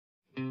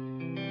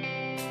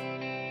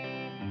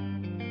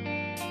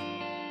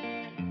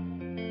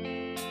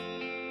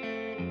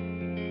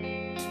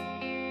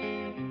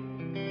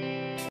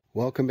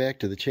Welcome back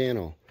to the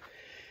channel.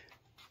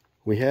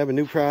 We have a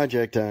new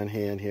project on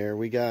hand here.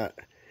 We got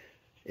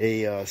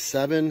a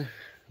 7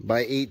 by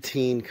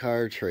 18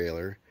 car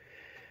trailer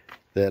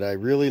that I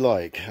really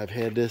like. I've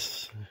had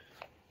this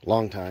a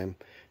long time,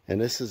 and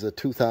this is a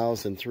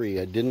 2003.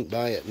 I didn't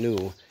buy it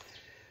new.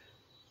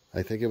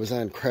 I think it was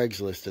on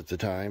Craigslist at the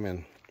time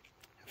and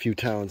a few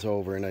towns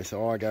over, and I said,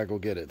 oh, I gotta go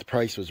get it. The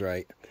price was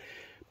right,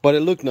 but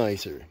it looked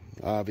nicer,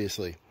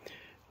 obviously.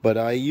 But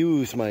I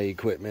use my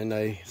equipment.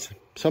 I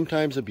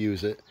sometimes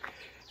abuse it,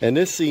 and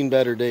this seen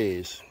better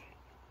days.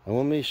 And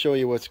let me show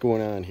you what's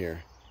going on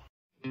here.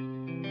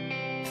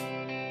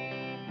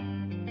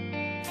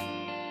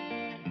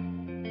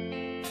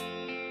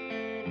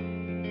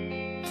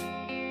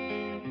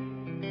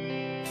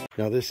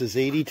 Now this is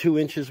 82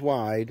 inches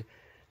wide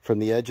from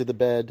the edge of the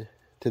bed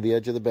to the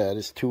edge of the bed.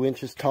 It's 2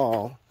 inches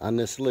tall on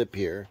this lip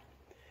here.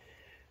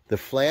 The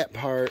flat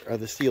part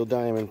of the steel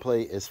diamond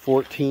plate is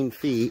 14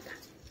 feet.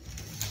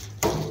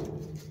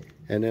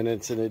 And then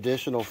it's an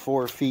additional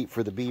 4 feet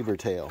for the beaver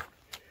tail.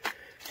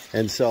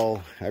 And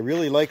so I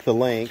really like the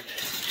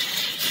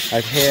length.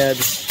 I've had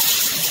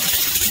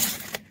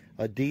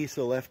a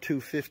diesel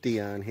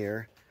F250 on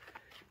here,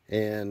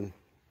 and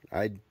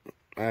I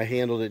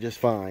handled it just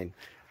fine.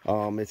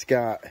 It's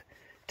got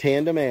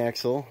tandem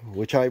axle,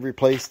 which I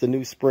replaced the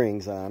new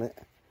springs on it.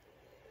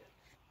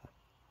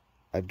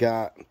 I've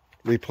got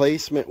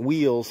replacement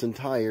wheels and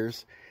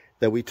tires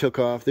that we took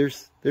off.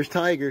 There's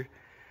Tiger.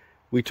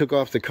 We took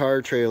off the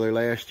car trailer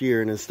last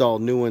year and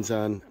installed new ones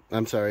on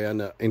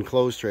the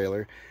enclosed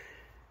trailer,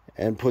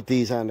 and put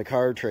these on the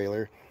car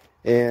trailer.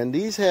 And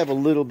these have a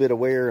little bit of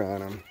wear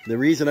on them. The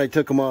reason I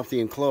took them off the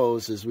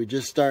enclosed is we're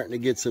just starting to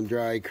get some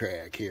dry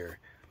crack here.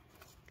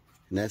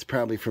 And that's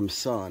probably from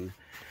sun.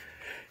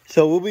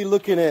 So we'll be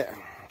looking at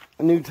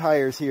new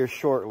tires here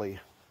shortly.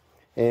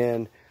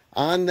 And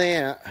on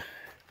that,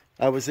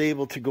 I was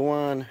able to go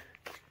on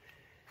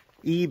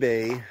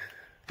eBay.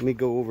 Let me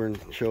go over and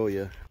show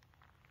you.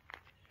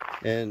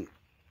 And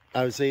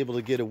I was able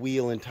to get a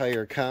wheel and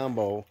tire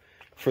combo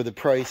for the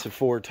price of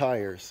 4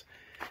 tires.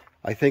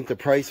 I think the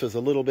price was a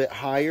little bit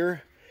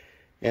higher,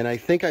 and I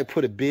think I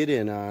put a bid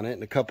in on it,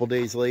 and a couple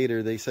days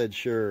later they said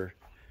sure.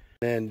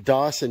 And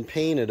Dawson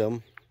painted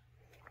them.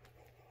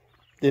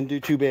 Didn't do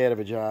too bad of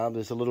a job.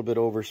 There's a little bit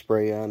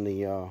overspray on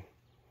the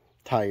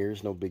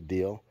tires, no big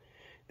deal.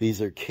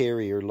 These are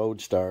Carrier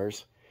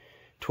Lodestars,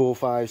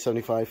 205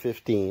 75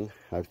 15.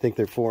 I think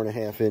they're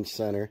 4.5 inch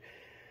center.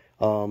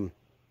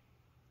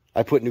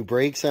 I put new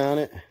brakes on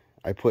it.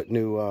 I put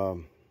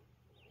new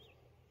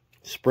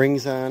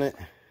springs on it.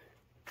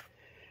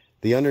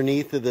 The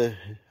underneath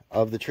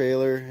of the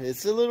trailer,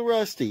 it's a little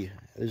rusty.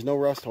 There's no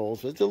rust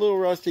holes, but it's a little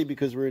rusty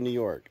because we're in New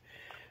York.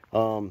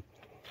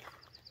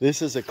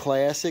 This is a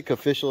classic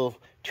official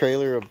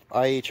trailer of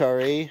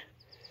IHRA.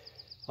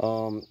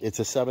 It's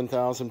a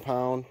 7,000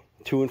 pound,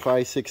 2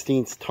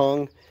 5/16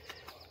 tongue.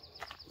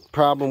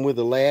 Problem with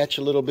the latch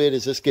a little bit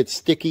is this gets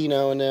sticky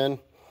now and then.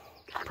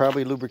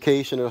 Probably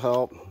lubrication will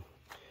help.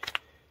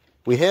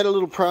 We had a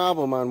little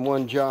problem on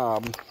one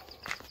job.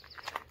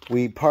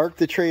 We parked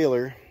the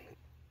trailer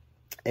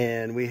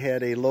and we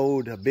had a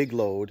big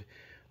load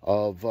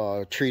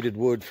of treated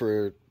wood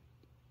for a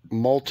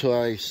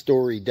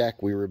multi-story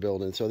deck we were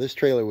building. So this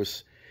trailer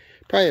was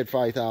probably had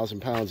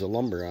 5,000 pounds of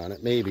lumber on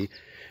it, maybe.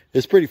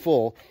 It's pretty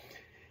full.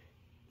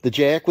 The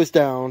jack was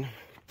down,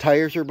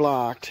 tires are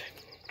blocked.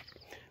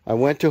 I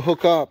went to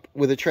hook up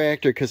with a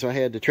tractor because I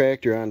had the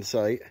tractor on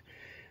site,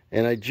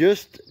 and I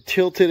just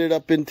tilted it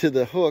up into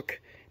the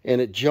hook and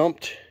it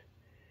jumped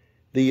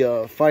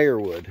the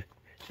firewood.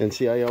 And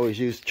see, I always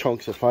use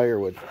chunks of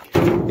firewood.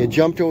 It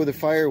jumped over the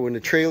firewood and the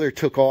trailer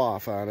took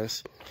off on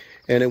us,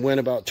 and it went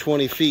about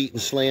 20 feet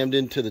and slammed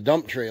into the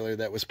dump trailer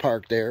that was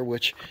parked there,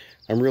 which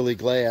I'm really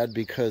glad,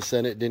 because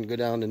then it didn't go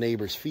down the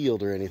neighbor's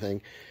field or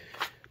anything.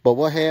 But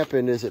what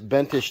happened is it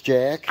bent this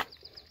jack.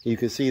 You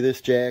can see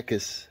this jack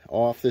is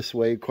off this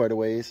way quite a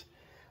ways.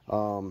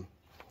 The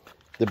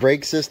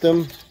brake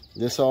system,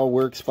 this all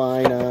works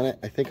fine on it.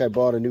 I think I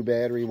bought a new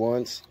battery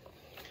once.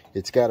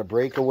 It's got a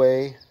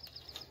breakaway,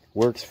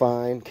 works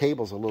fine.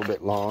 Cable's a little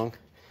bit long.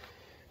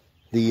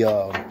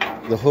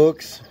 The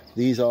hooks,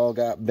 these all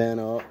got bent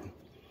up.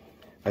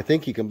 I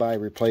think you can buy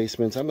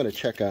replacements. I'm going to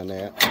check on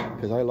that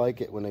because I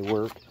like it when they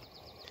work.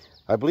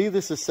 I believe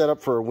this is set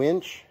up for a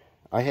winch.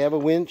 I have a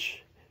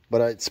winch,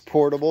 but it's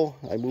portable.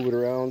 I move it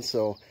around,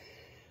 so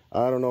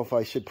I don't know if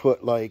I should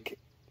put like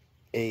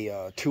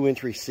a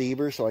 2-inch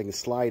receiver so I can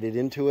slide it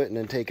into it and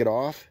then take it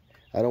off.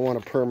 I don't want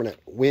a permanent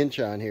winch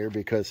on here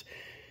because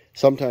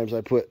sometimes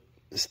I put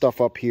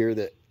stuff up here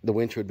that the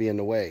winch would be in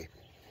the way.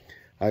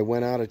 I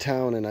went out of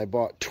town and I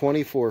bought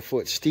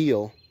 24-foot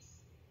steel,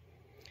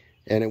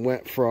 and it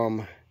went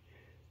from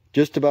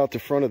just about the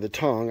front of the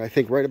tongue, I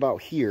think right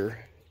about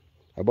here.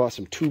 I bought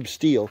some tube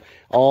steel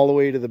all the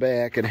way to the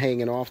back and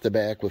hanging off the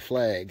back with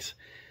flags.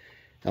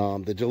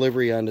 The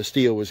delivery on the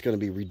steel was going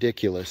to be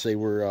ridiculous. They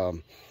were,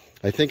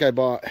 I think I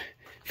bought,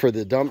 for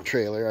the dump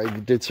trailer, I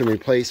did some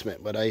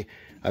replacement, but I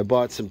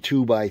bought some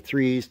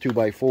 2x3s,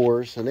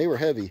 2x4s, and they were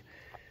heavy.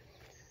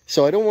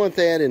 So I don't want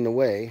that in the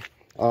way.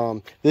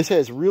 This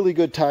has really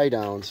good tie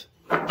downs,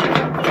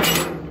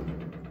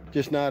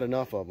 just not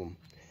enough of them.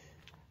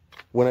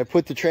 When I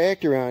put the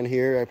tractor on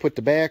here, I put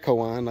the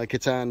backhoe on like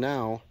it's on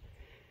now.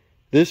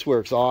 This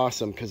works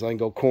awesome because I can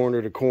go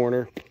corner to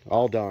corner,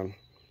 all done.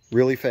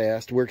 Really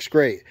fast, works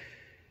great.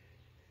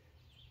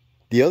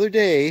 The other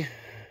day,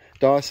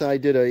 Dawson and I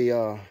did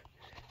a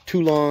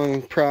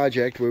two-lawn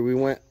project where we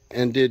went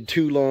and did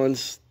 2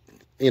 lawns,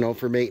 you know,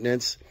 for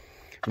maintenance.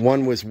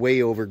 One was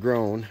way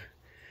overgrown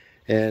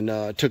and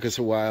it took us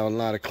a while and a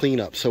lot of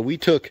cleanup. So we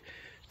took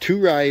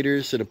 2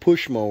 riders and a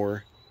push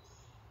mower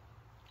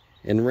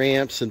and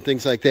ramps and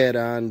things like that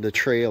on the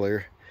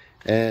trailer,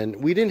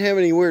 and we didn't have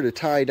anywhere to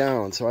tie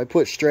down, so I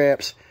put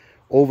straps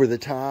over the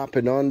top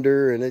and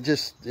under, and it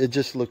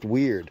just looked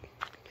weird.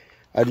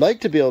 I'd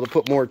like to be able to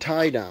put more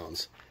tie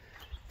downs.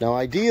 Now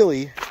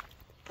ideally,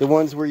 the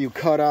ones where you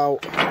cut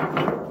out,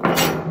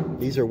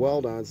 these are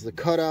weld-ons, the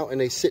cut out and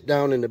they sit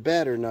down in the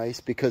bed are nice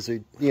because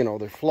they, you know,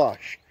 they're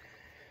flush.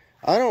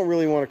 I don't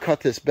really want to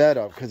cut this bed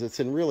up because it's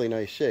in really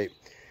nice shape.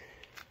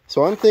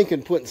 So I'm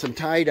thinking putting some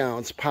tie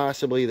downs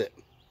possibly that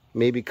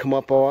maybe come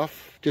up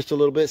off just a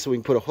little bit so we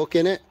can put a hook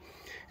in it.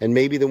 And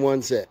maybe the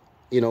ones that,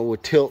 you know,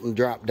 would tilt and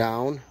drop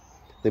down,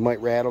 they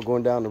might rattle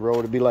going down the road.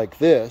 It'd be like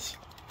this.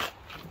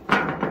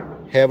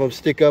 Have them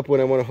stick up when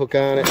I want to hook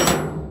on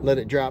it. Let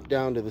it drop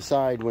down to the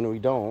side when we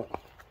don't.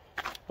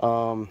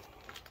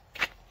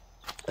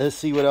 Let's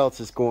see what else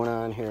is going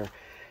on here.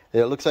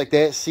 It looks like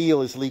that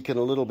seal is leaking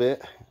a little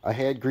bit. I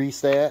had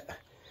greased that.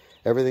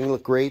 Everything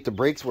looked great. The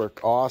brakes work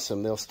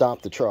awesome. They'll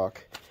stop the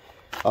truck.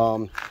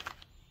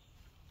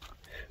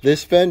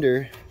 This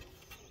fender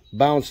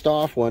bounced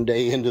off one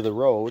day into the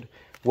road.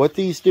 What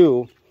these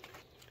do,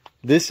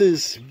 this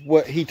is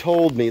what he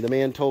told me, the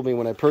man told me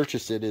when I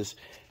purchased it, is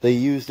they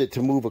used it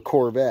to move a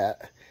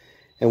Corvette.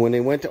 And when they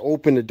went to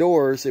open the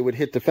doors, it would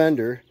hit the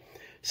fender.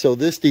 So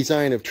this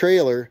design of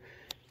trailer,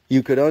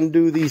 you could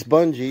undo these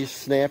bungees,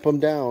 snap them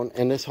down,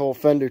 and this whole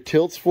fender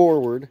tilts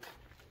forward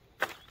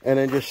and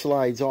then just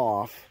slides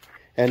off.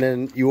 And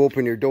then you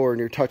open your door and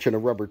you're touching a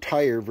rubber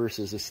tire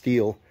versus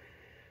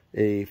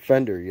a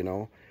fender, you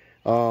know.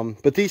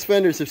 But these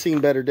fenders have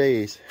seen better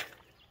days.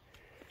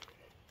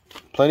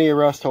 Plenty of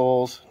rust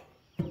holes.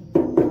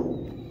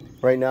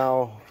 Right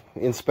now,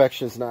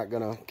 inspection's not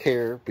gonna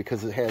care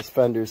because it has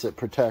fenders that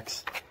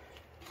protects,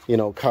 you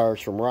know, cars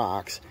from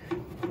rocks.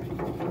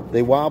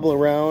 They wobble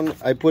around.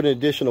 I put an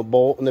additional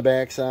bolt in the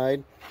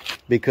backside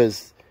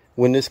because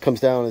when this comes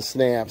down and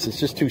snaps, it's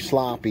just too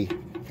sloppy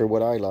for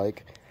what I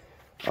like.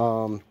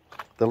 The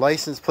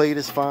license plate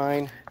is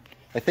fine.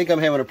 I think I'm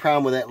having a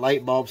problem with that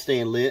light bulb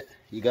staying lit.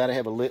 You got to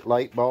have a lit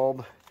light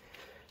bulb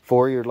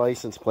for your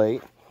license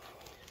plate.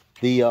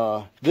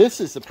 This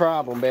is the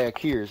problem back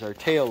here, is our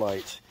tail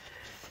lights.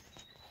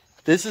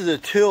 This is a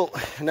tilt.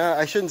 Now,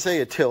 I shouldn't say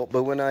a tilt,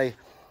 but when I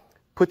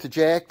put the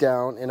jack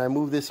down and I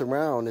move this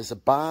around, the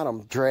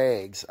bottom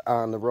drags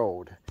on the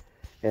road.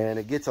 And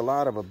it gets a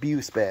lot of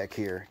abuse back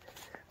here.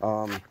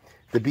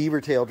 The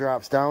beaver tail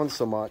drops down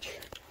so much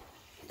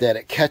that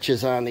it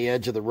catches on the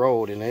edge of the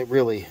road, and it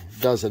really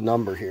does a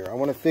number here. I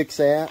want to fix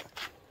that.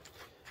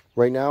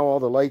 Right now all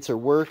the lights are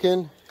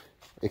working,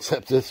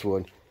 except this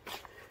one.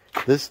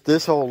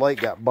 This whole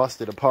light got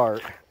busted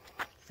apart,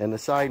 and the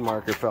side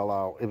marker fell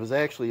out. It was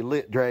actually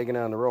lit dragging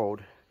on the road,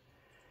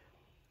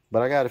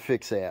 but I got to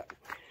fix that.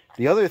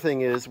 The other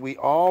thing is, we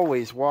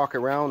always walk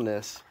around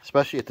this,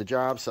 especially at the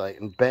job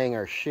site, and bang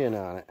our shin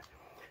on it.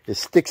 It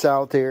sticks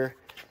out there.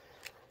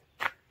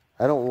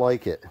 I don't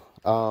like it.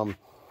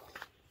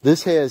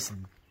 This has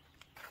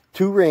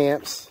 2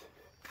 ramps,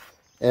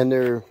 and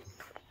they're,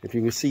 if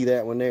you can see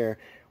that one there,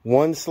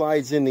 one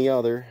slides in the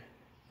other.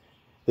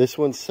 This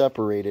one's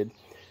separated,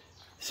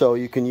 so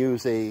you can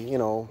use a, you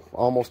know,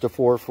 almost a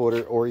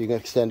 4-footer, or you can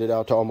extend it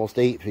out to almost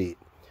 8 feet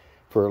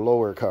for a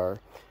lower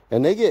car.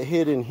 And they get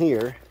hid in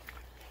here.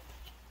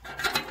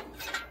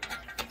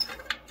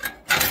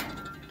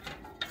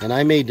 And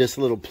I made this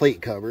little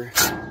plate cover.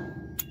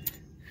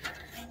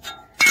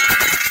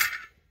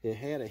 It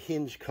had a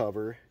hinge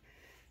cover,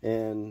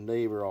 and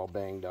they were all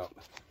banged up.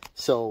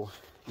 So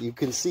you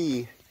can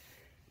see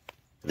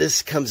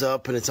this comes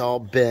up and it's all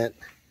bent.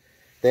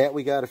 That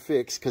we got to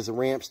fix because the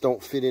ramps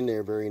don't fit in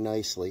there very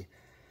nicely.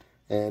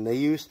 And they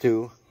used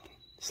to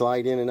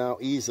slide in and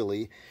out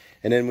easily.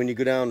 And then when you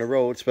go down the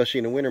road, especially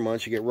in the winter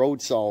months, you get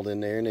road salt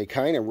in there, and they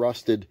kind of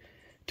rusted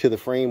to the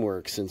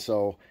frameworks. And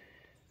so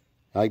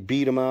I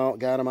beat them out,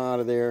 got them out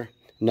of there.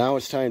 Now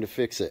it's time to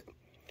fix it.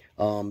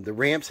 The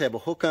ramps have a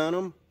hook on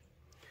them,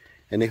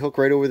 and they hook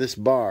right over this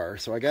bar.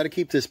 So I got to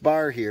keep this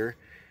bar here,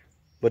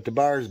 but the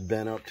bar's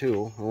bent up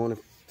too. I want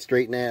to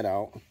straighten that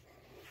out.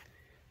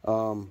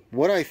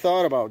 What I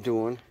thought about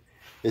doing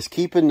is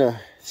keeping the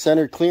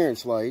center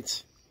clearance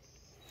lights,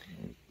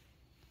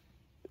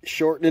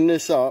 shortening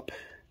this up,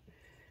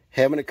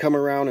 having it come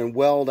around and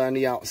weld on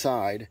the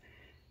outside,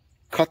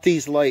 cut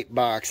these light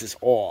boxes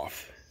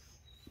off,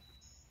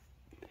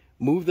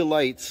 move the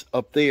lights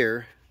up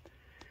there,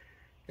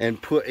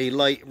 and put a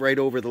light right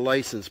over the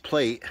license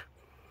plate,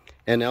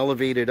 and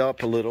elevate it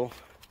up a little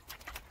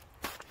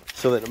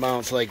so that it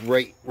mounts like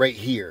right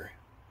here.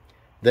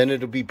 Then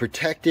it'll be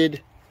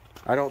protected.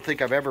 I don't think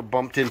I've ever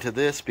bumped into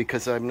this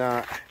because I'm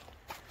not,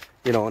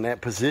 you know, in that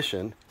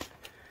position.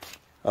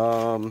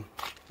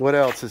 What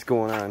else is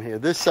going on here?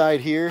 This side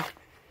here,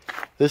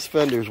 this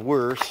fender's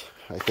worse,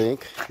 I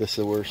think. This is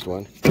the worst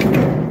one.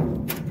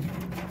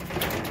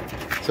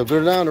 So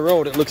go down the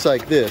road, it looks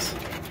like this.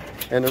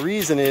 And the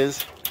reason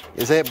is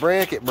that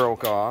bracket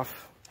broke off.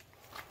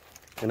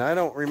 And I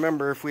don't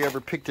remember if we ever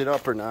picked it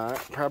up or not.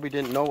 Probably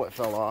didn't know it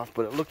fell off,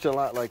 but it looked a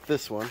lot like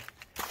this one.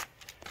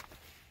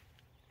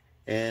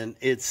 And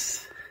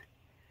it's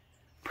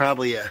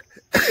probably a,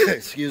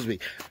 excuse me,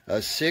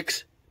 a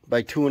 6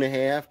 by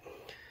 2.5.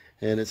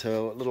 And it's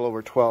a little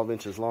over 12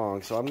 inches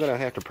long. So I'm going to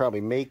have to probably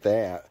make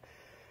that.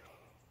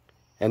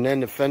 And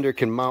then the fender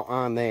can mount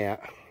on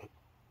that.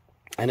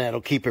 And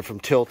that'll keep it from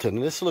tilting.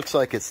 And this looks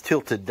like it's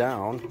tilted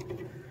down.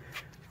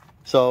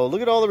 So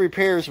look at all the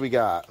repairs we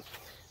got.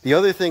 The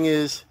other thing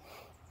is,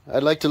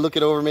 I'd like to look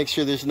it over, make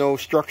sure there's no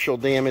structural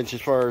damage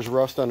as far as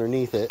rust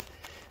underneath it.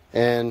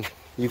 And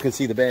you can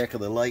see the back of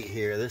the light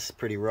here. This is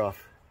pretty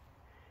rough.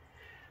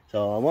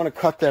 So I want to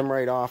cut them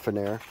right off in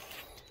there.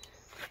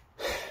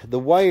 The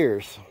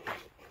wires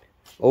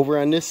over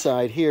on this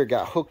side here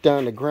got hooked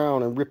on the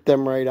ground and ripped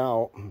them right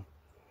out.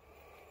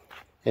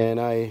 And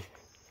I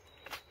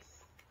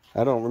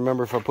don't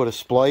remember if I put a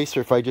splice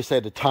or if I just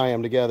had to tie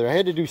them together. I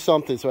had to do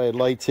something so I had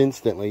lights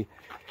instantly.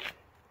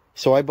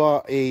 So I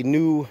bought a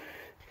new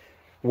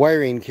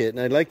wiring kit, and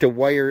I'd like to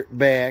wire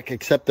back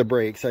except the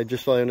brakes. I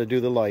just want to do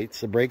the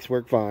lights. The brakes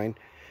work fine.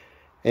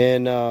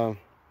 And I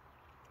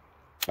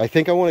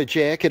think I want to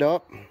jack it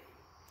up,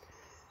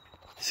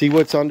 see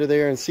what's under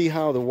there, and see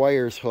how the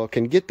wires hook.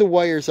 And get the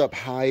wires up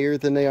higher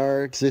than they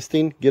are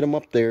existing. Get them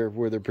up there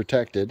where they're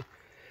protected.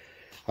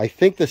 I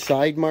think the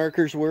side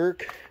markers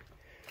work.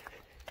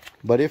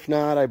 But if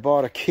not, I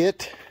bought a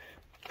kit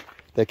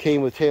that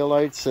came with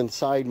taillights and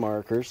side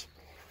markers.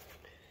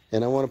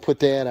 And I want to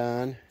put that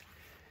on.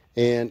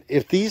 And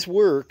if these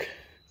work,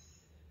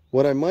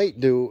 what I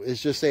might do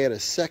is just add a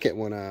second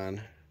one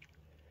on.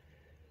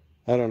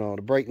 I don't know,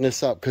 to brighten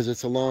this up because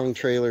it's a long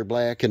trailer,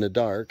 black in the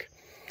dark.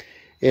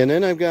 And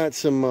then I've got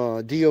some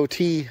DOT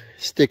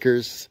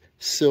stickers,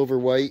 silver,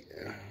 white,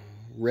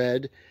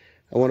 red.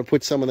 I want to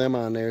put some of them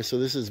on there so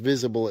this is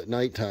visible at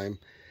nighttime.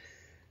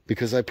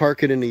 Because I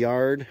park it in the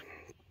yard.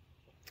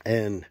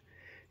 And,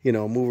 you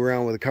know, move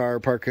around with a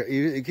car, park,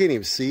 you can't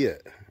even see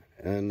it.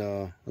 And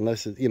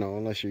unless it, you know,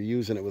 unless you're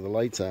using it with the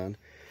lights on.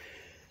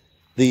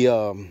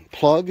 The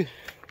plug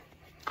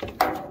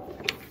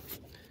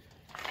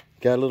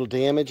got a little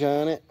damage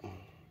on it.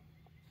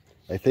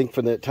 I think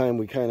from that time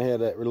we kind of had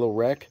that little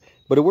wreck,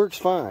 but it works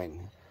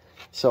fine.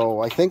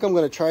 So I think I'm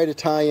going to try to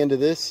tie into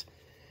this.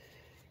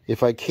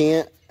 If I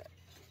can't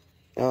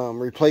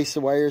replace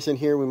the wires in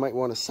here, we might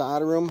want to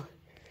solder them.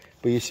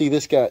 But you see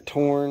this got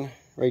torn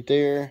right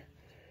there.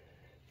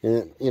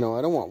 And, you know,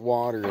 I don't want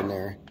water in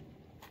there.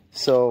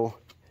 So,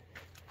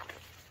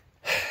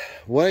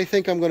 what I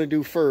think I'm going to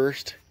do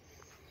first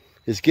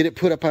is get it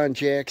put up on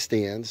jack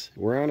stands.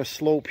 We're on a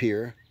slope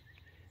here.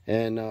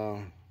 And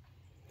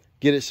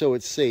get it so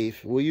it's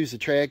safe. We'll use the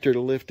tractor to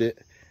lift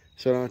it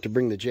so I don't have to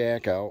bring the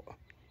jack out.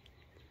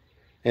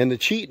 And the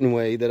cheating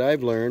way that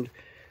I've learned,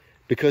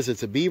 because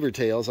it's a beaver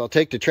tails, I'll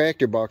take the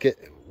tractor bucket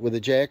with the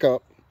jack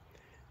up,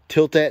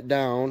 tilt that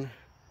down,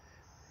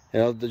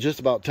 and I'll just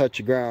about touch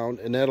the ground,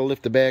 and that'll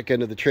lift the back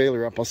end of the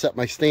trailer up. I'll set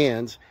my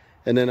stands,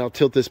 and then I'll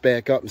tilt this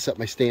back up and set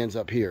my stands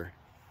up here.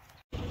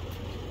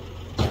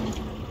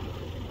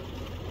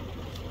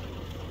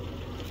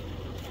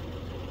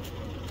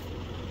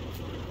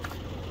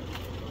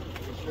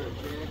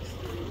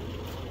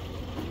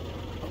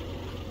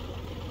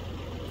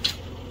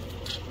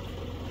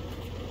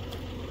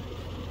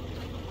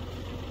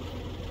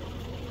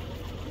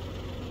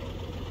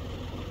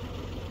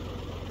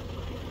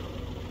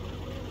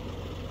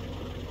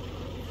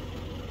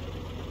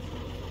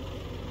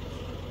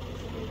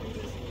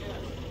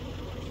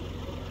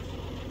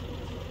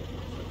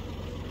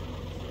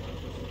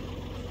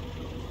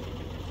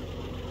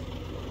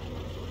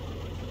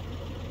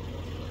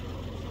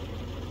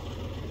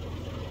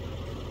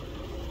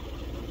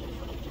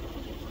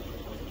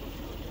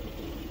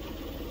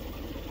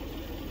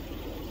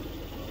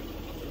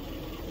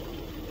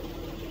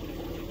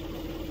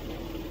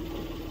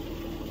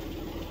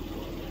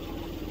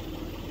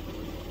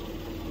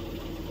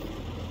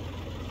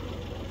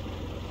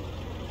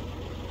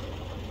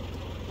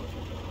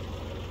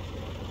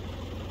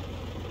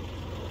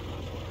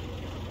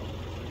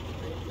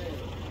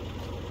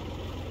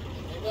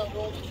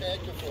 Roll the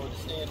tractor for to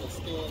stand the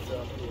stands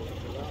up here.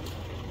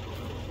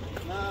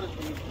 Not a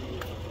big deal.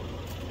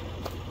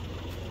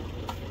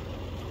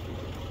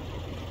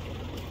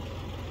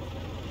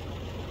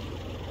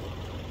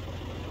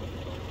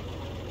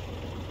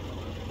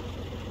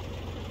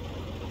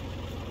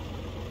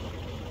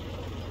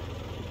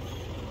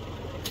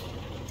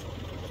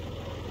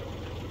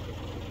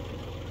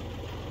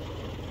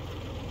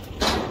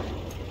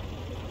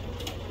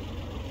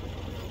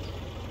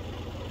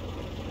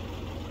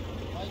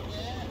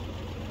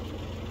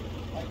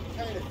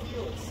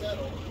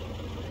 settle.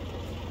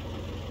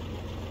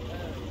 There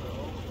we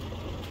go.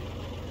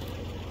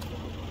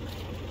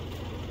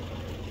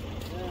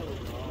 There we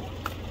go.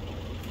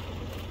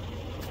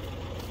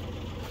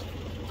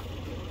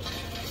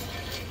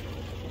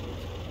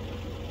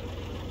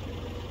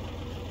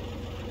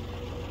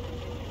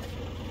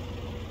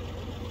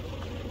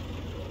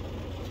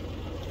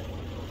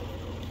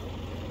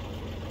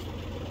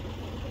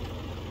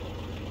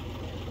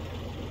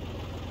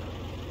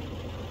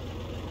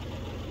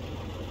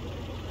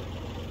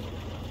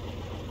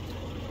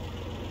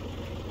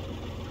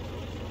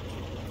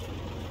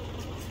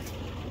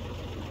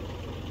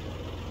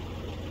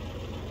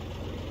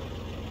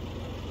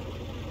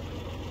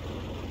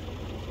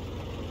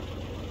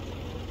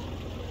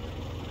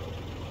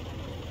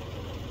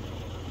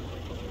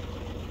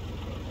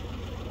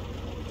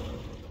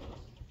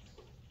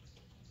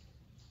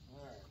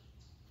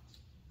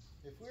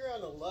 If we were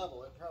on a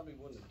level, it probably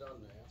wouldn't have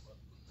done that, but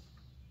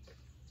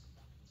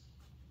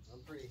I'm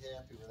pretty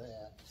happy with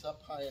that. It's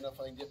up high enough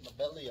I can get my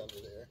belly under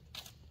there.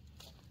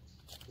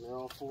 And they're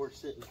all four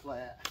sitting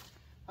flat.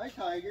 Hi,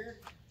 Tiger.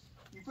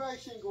 You probably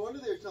shouldn't go under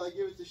there till I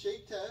give it the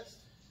shake test.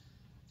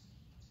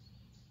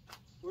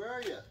 Where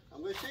are you?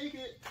 I'm going to shake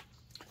it.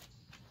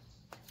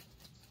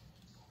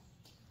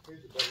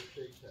 Here's a better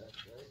shake test,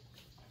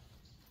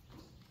 right?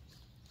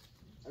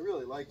 I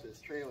really like this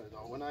trailer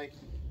though. When I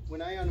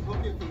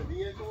unhook it from the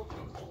vehicle,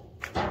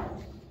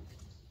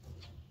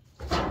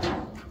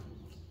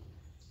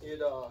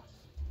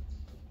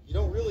 you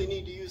don't really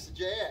need to use the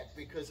jack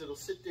because it'll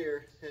sit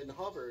there and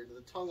hover.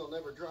 The tongue will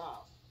never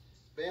drop.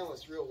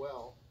 Balanced real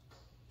well.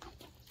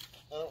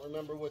 I don't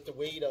remember what the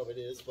weight of it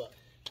is, but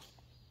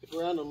if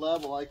we're on the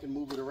level, I can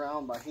move it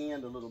around by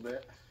hand a little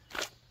bit.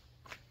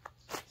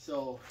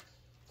 So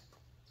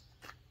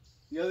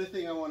the other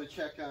thing I want to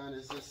check on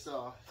is this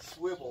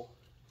swivel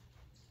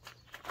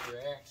for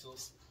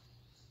axles.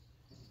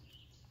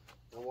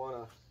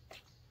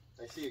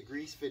 I see a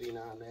grease fitting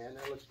on that, and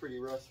that looks pretty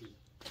rusty.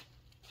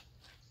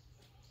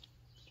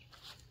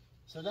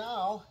 So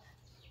now,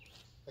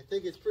 I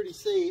think it's pretty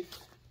safe.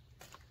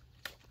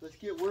 Let's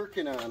get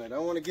working on it. I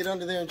want to get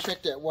under there and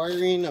check that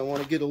wiring. I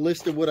want to get a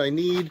list of what I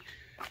need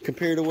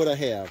compared to what I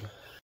have.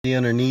 See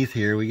underneath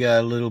here, we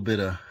got a little bit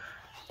of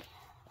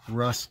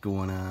rust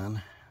going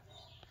on.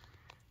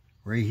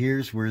 Right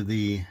here's where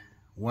the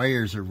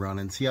wires are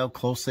running. See how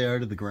close they are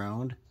to the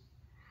ground?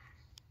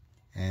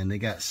 And they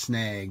got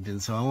snagged, and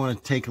so I want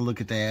to take a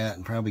look at that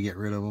and probably get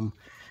rid of them.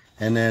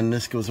 And then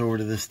this goes over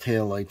to this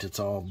tail light that's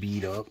all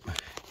beat up.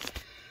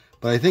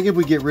 But I think if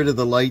we get rid of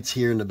the lights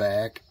here in the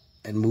back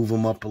and move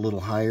them up a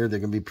little higher, they're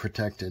going to be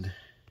protected.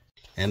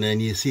 And then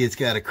you see it's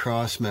got a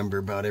cross member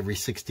about every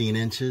 16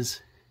 inches.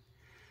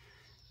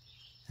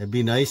 It'd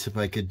be nice if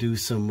I could do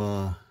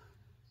some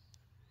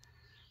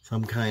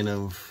kind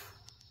of,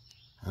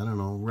 I don't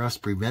know,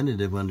 rust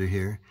preventative under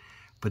here.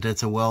 But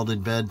that's a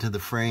welded bed to the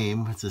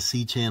frame. It's a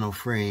C-channel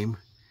frame.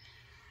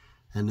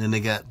 And then they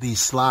got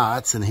these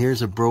slots, and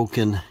here's a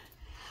broken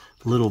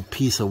little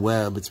piece of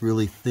web. It's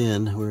really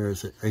thin. Where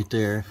is it? Right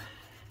there.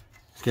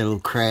 It's got a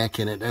little crack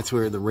in it. That's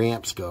where the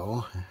ramps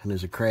go. And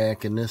there's a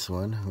crack in this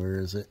one. Where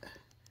is it?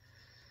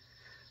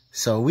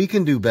 So we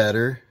can do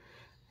better.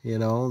 You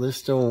know,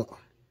 this don't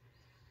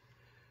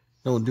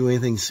do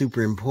anything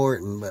super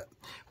important. But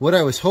what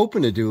I was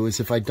hoping to do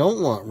is, if I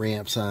don't want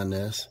ramps on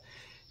this,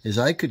 is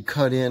I could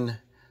cut in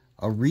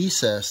a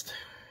recessed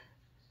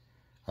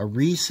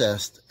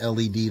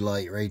LED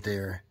light right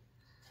there,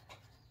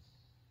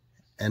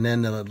 and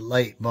then the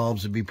light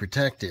bulbs would be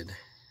protected.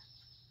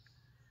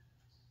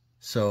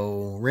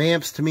 So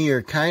ramps to me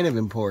are kind of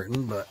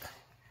important, but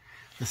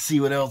let's see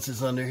what else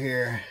is under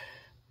here.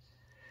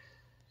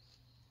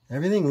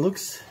 Everything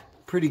looks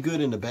pretty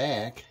good in the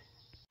back.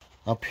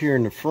 Up here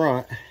in the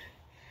front,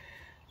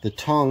 the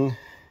tongue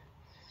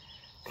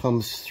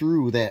comes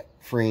through that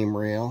frame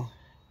rail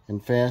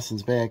and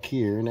fastens back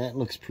here, and that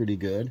looks pretty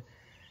good.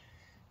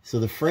 So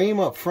the frame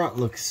up front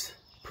looks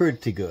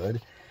pretty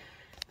good.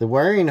 The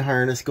wiring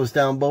harness goes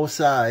down both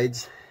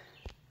sides,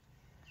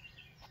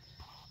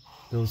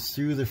 goes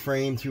through the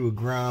frame through a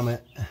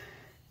grommet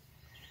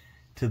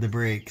to the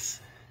brakes.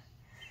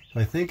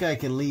 So I think I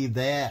can leave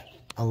that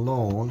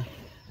alone.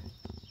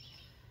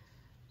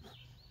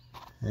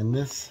 And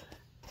this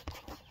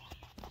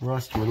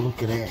rust we're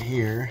looking at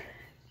here,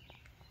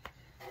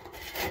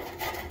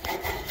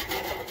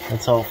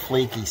 that's all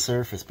flaky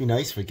surface. Be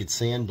nice if we could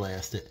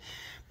sandblast it,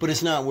 but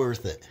it's not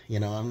worth it. You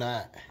know, I'm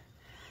not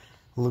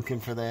looking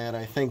for that.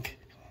 I think,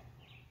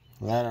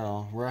 I don't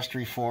know, rust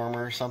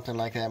reformer, something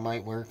like that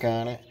might work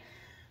on it.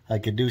 I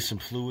could do some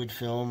fluid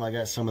film. I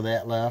got some of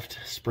that left.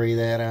 Spray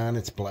that on.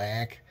 It's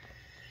black.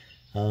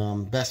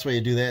 Best way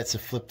to do that is to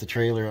flip the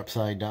trailer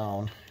upside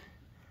down.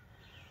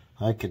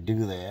 I could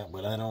do that,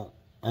 but I don't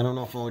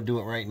know if I would do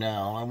it right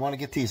now. I want to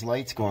get these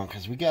lights going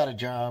because we got a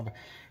job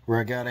where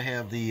I got to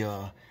have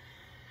the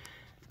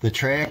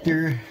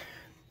tractor,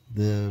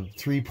 the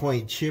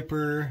 3-point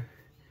chipper,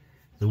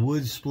 the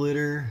wood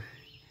splitter,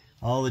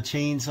 all the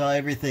chainsaw,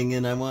 everything,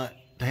 and I want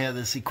to have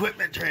this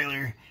equipment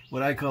trailer,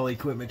 what I call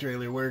equipment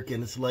trailer,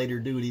 working. It's lighter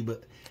duty,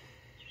 but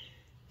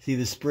see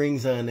the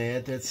springs on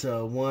that. That's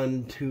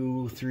 1,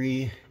 2,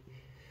 3,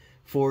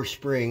 4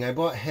 spring. I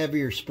bought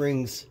heavier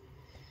springs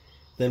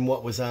than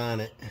what was on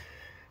it,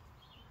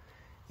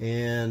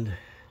 and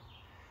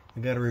I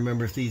got to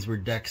remember if these were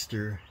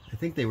Dexter. I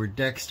think they were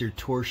Dexter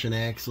torsion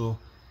axle.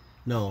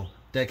 No,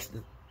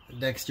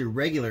 Dexter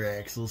regular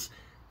axles,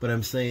 but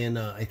I'm saying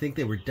I think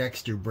they were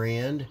Dexter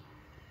brand.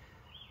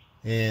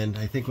 And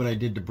I think when I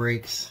did the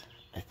brakes,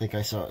 I think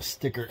I saw a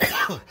sticker.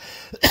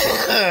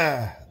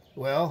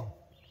 Well,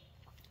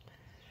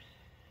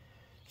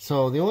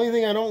 so the only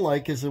thing I don't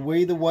like is the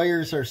way the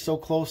wires are so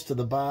close to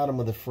the bottom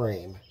of the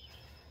frame.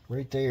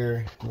 Right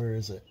there. Where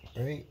is it?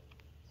 Right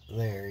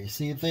there. You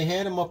see, if they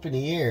had them up in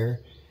the air,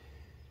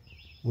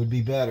 would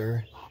be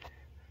better.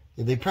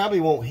 They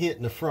probably won't hit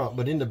in the front,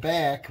 but in the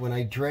back, when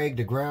I drag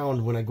the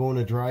ground, when I go in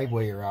the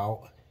driveway or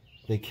out,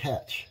 they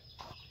catch.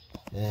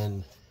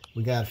 And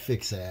we got to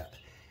fix that.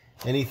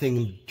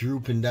 Anything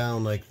drooping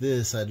down like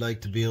this, I'd like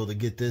to be able to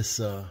get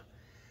this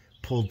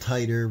pulled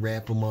tighter,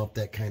 wrap them up,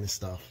 that kind of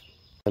stuff.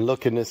 And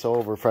looking this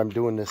over, if I'm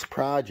doing this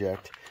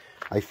project,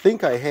 I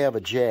think I have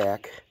a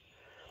jack.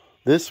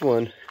 This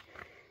one,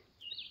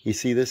 you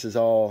see, this is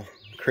all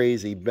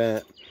crazy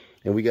bent,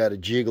 and we got to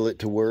jiggle it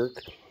to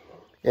work.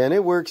 And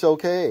it works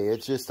okay.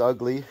 It's just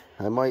ugly.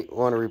 I might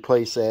want to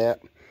replace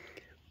that.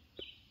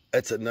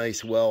 That's a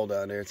nice weld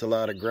on there. It's a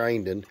lot of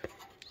grinding.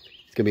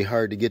 It's going to be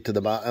hard to get to the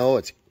bottom. Oh,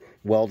 it's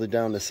welded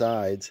down the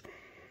sides.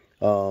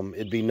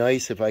 It'd be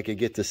nice if I could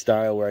get the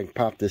style where I can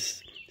pop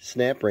this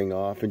snap ring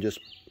off and just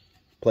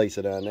place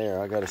it on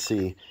there. I got to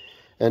see.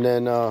 And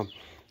then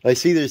I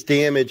see there's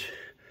damage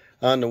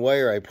on the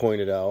wire I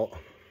pointed out.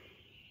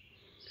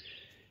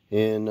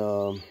 And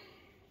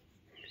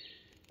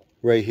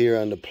right here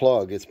on the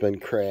plug, it's been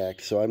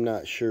cracked. So I'm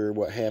not sure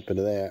what happened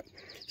to that.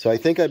 So I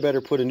think I better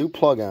put a new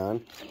plug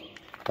on.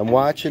 I'm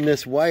watching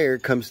this wire.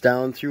 Comes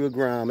down through a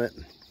grommet.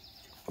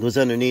 Goes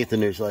underneath,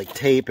 and there's like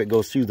tape. It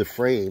goes through the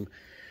frame.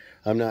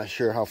 I'm not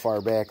sure how far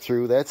back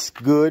through. That's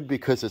good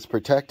because it's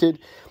protected,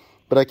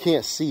 but I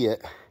can't see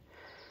it.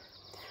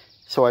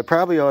 So I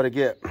probably ought to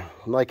get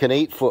like an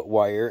 8-foot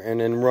wire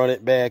and then run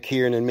it back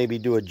here and then maybe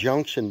do a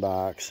junction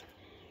box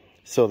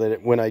so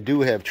that when I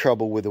do have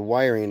trouble with the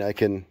wiring, I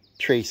can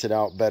trace it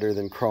out better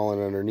than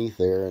crawling underneath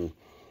there and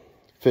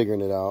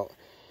figuring it out.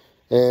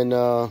 And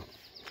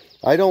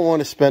I don't want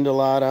to spend a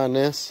lot on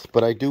this,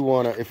 but I do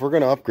want to, if we're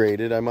going to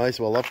upgrade it, I might as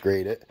well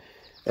upgrade it.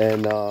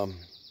 And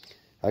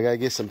I got to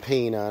get some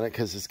paint on it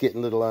because it's getting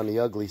a little on the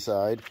ugly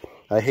side.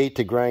 I hate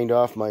to grind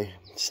off my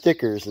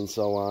stickers and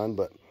so on,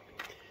 but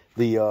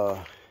the,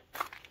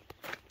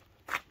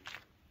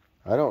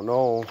 I don't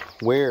know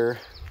where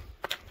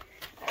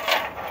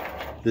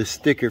this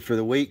sticker for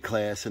the weight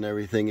class and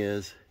everything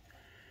is.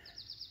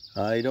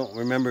 I don't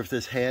remember if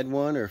this had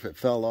one or if it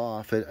fell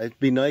off. It'd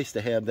be nice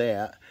to have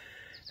that.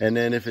 And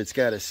then if it's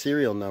got a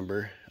serial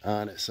number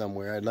on it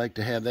somewhere, I'd like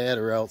to have that,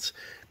 or else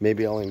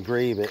maybe I'll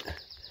engrave it.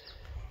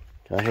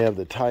 I have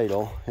the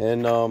title.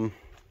 And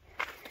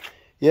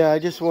yeah, I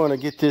just want to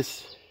get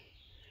this,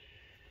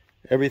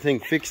 everything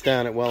fixed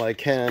on it while I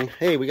can.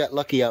 Hey, we got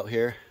Lucky out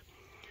here.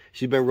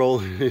 She's been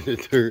rolling in the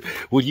dirt.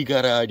 What you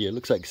got an idea? It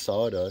looks like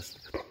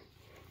sawdust.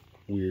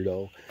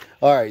 Weirdo.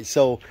 Alright,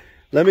 so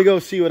let me go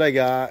see what I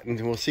got,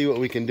 and we'll see what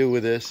we can do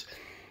with this.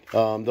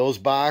 Those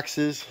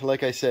boxes,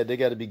 like I said, they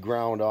got to be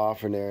ground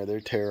off in there. They're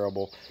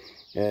terrible.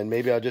 And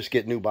maybe I'll just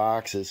get new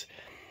boxes.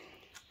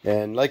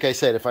 And like I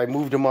said, if I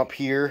moved them up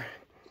here,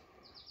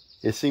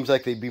 it seems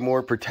like they'd be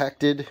more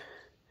protected.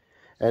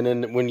 And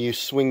then when you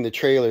swing the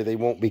trailer, they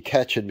won't be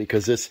catching,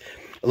 because this,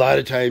 a lot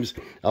of times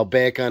I'll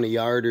back on a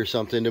yard or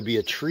something, there'll be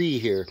a tree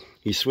here.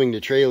 You swing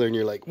the trailer and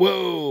you're like,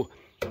 whoa,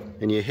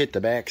 and you hit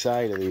the back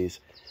side of these.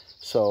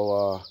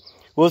 So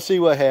we'll see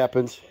what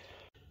happens.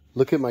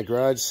 Look at my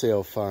garage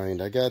sale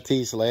find. I got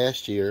these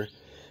last year.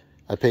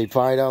 I paid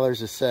 $5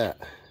 a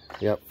set.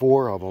 I got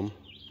 4 of them.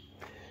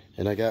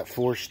 And I got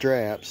 4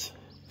 straps.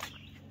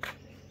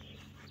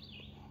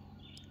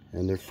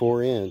 And they're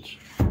 4-inch.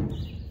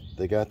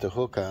 They got the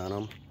hook on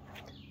them.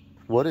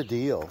 What a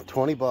deal.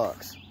 20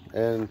 bucks.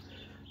 And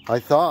I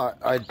thought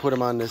I'd put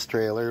them on this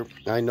trailer.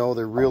 I know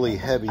they're really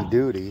heavy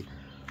duty.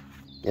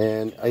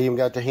 And I even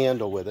got the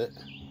handle with it.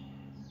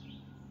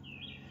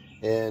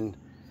 And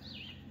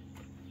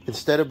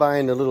instead of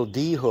buying the little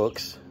D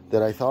hooks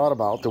that I thought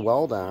about, the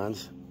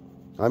weld-ons,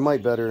 I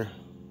might better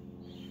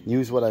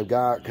use what I've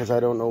got, because I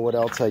don't know what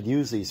else I'd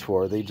use these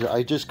for.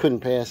 I just couldn't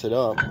pass it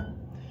up.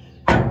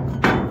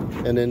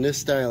 And then this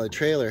style of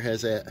trailer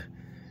has that,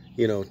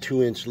 you know,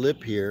 2-inch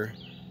lip here.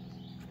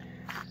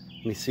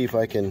 Let me see if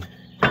I can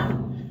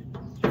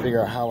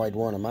figure out how I'd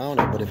want to mount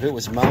it. But if it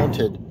was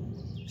mounted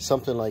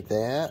something like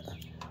that,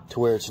 to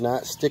where it's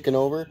not sticking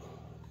over,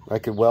 I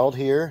could weld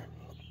here.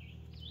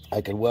 I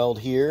could weld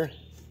here,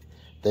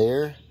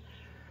 there,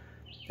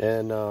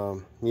 and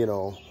you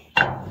know,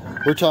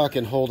 we're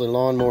talking holding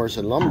lawnmowers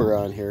and lumber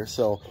on here,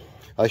 so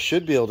I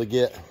should be able to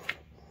get,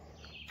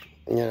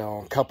 you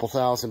know, a couple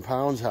thousand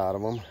pounds out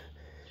of them.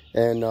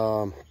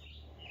 And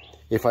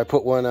if I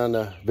put one on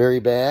the very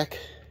back,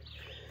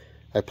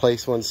 I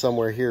place one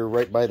somewhere here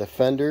right by the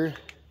fender.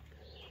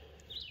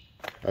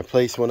 I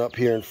place one up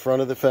here in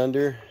front of the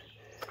fender,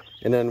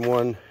 and then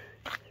one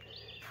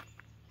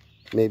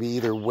maybe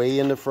either way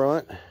in the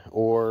front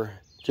or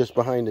just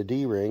behind the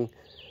D-ring.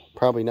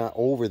 Probably not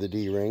over the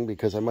D-ring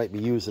because I might be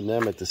using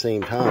them at the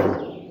same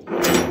time.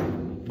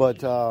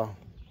 But I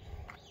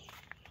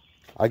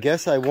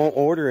guess I won't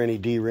order any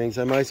D-rings.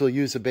 I might as well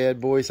use the bad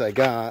boys I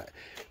got.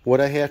 What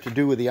I have to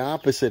do with the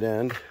opposite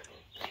end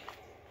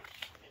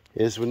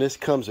is when this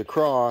comes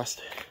across,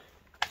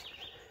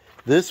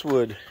 this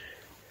would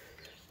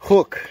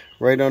hook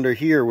right under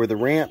here where the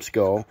ramps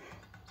go.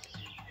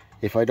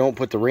 If I don't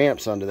put the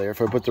ramps under there,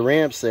 if I put the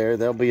ramps there,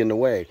 they'll be in the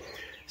way.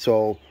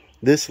 So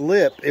this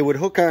lip, it would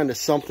hook onto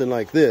something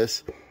like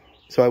this.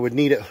 So I would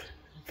need it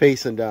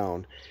facing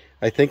down.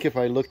 I think if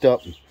I looked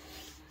up,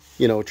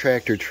 you know,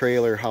 tractor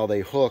trailer, how they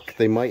hook,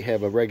 they might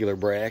have a regular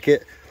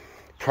bracket.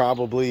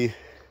 Probably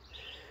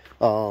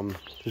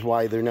is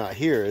why they're not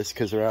here is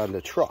because they're on the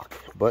truck.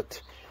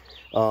 But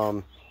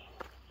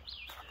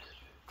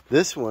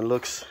this one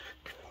looks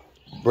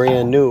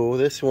brand new.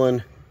 This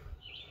one,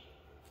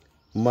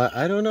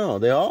 I don't know.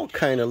 They all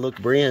kind of look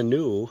brand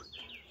new.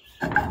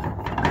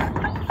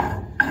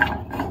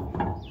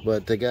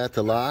 But they got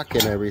the lock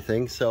and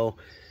everything, so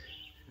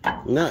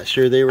I'm not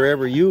sure they were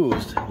ever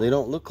used. They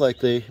don't look like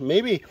they,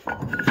 maybe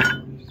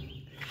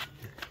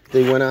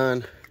they went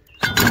on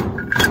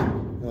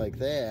like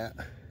that.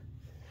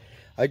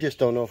 I just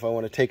don't know if I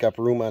want to take up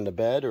room on the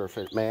bed or if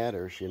it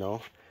matters, you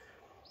know.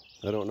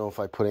 I don't know if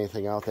I put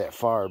anything out that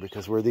far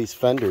because where these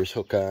fenders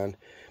hook on,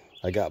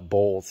 I got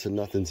bolts and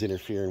nothing's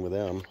interfering with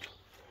them.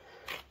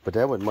 But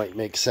that would might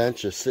make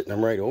sense just sitting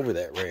them right over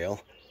that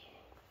rail.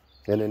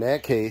 And in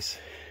that case,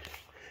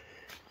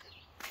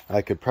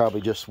 I could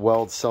probably just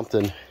weld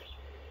something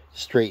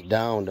straight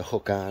down to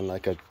hook on,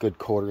 like a good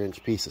 1/4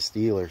 inch piece of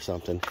steel or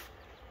something.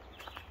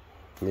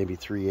 Maybe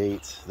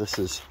 3/8. This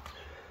is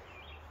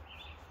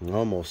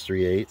almost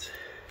 3/8.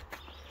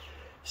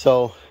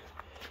 So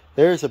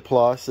there's a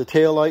plus. The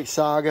taillight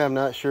saga, I'm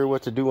not sure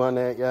what to do on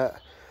that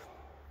yet.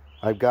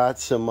 I've got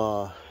some,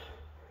 I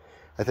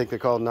think they're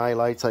called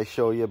nightlights I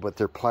show you, but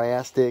they're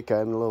plastic.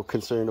 I'm a little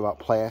concerned about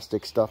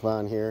plastic stuff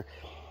on here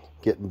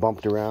getting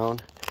bumped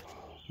around.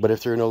 But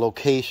if they're in a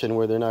location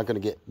where they're not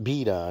going to get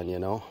beat on, you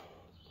know.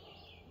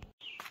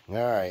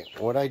 Alright,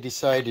 what I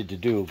decided to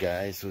do,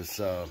 guys, was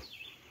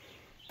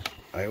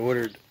I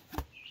ordered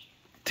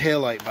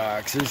taillight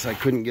boxes. I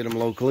couldn't get them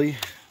locally.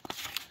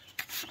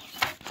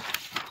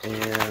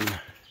 And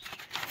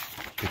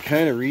they're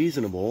kind of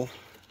reasonable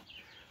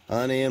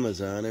on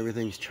Amazon.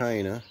 Everything's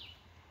China.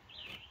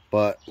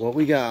 But what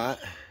we got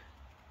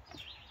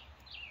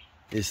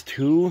is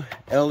 2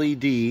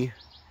 LED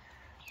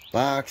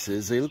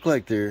boxes. They look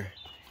like they're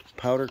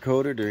powder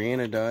coated or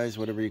anodized,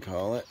 whatever you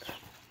call it.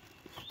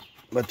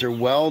 But they're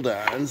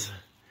weld-ons.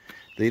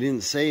 They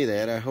didn't say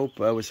that.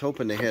 I was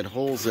hoping they had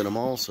holes in them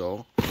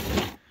also.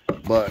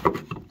 But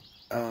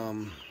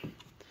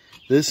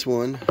this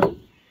one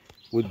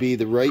would be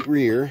the right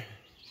rear.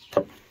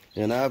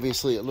 And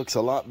obviously it looks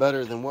a lot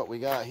better than what we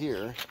got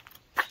here.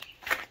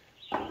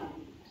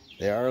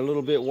 They are a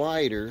little bit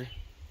wider,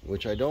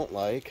 which I don't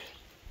like.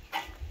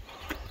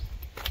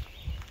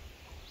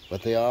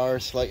 But they are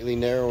slightly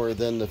narrower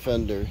than the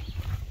fender.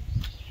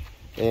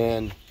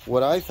 And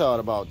what I thought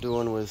about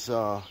doing was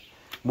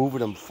moving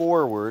them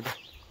forward.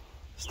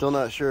 Still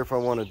not sure if I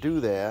want to do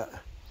that.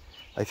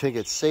 I think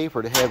it's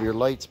safer to have your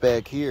lights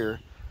back here,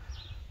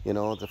 you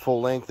know, at the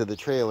full length of the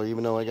trailer,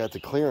 even though I got the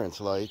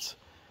clearance lights.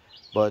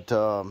 But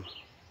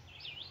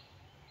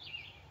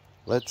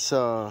let's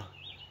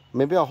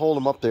maybe I'll hold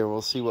them up there.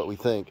 We'll see what we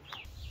think.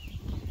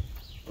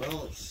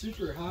 Well, it's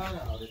super hot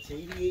out. It's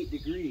 88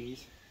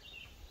 degrees.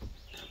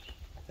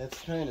 That's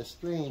kind of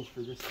strange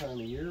for this time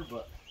of year,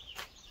 but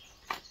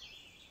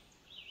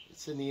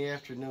it's in the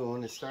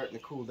afternoon. It's starting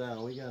to cool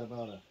down. We got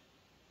about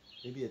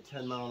maybe a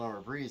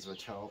 10-mile-an-hour breeze,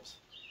 which helps.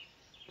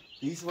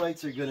 These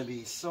lights are going to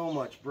be so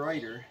much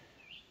brighter,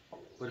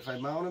 but if I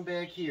mount them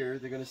back here,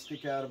 they're going to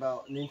stick out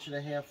about 1.5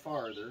 inches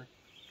farther.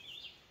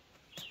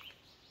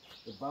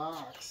 The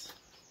box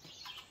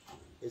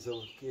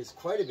is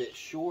quite a bit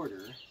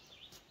shorter,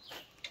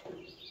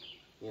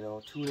 you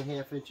know,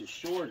 2.5 inches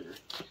shorter.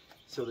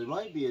 So there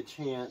might be a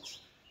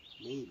chance,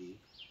 maybe,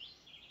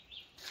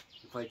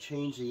 if I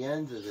change the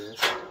ends of this.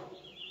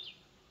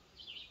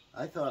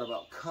 I thought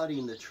about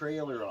cutting the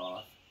trailer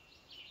off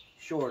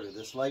shorter.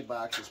 This light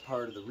box is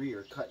part of the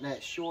rear. Cutting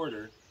that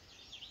shorter,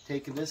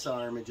 taking this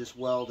arm and just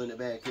welding it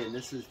back in.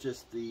 This is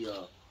just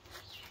the,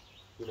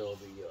 you know,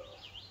 the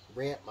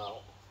ramp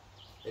mount.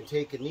 And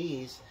taking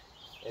these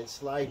and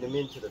sliding them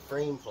into the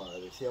frame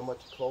farther. See how much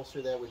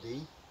closer that would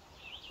be?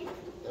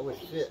 That would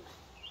fit,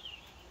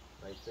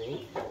 I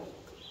think.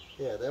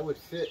 Yeah, that would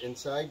fit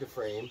inside the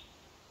frame,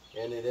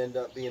 and it'd end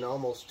up being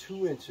almost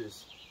 2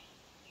 inches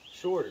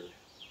shorter.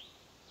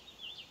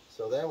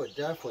 So that would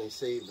definitely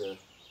save the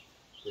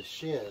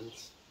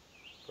shins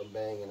from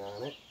banging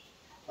on it.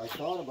 I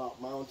thought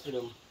about mounting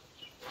them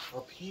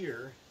up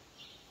here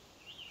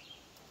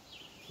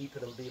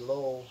keeping them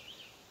below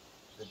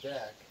the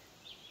deck.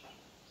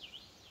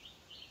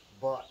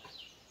 But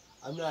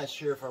I'm not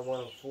sure if I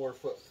want them 4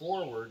 foot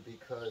forward,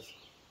 because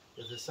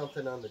if there's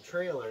something on the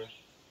trailer,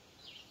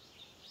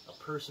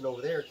 a person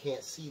over there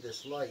can't see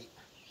this light.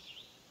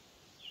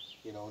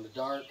 You know, in the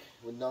dark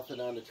with nothing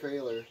on the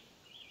trailer,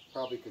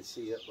 probably could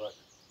see it, but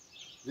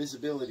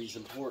visibility is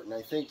important.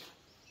 I think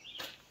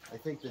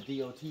the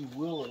DOT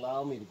will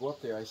allow me to go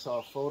up there. I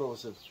saw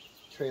photos of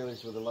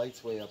trailers with the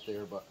lights way up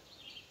there, but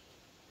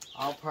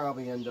I'll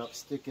probably end up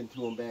sticking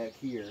to them back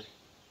here.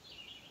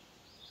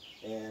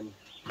 And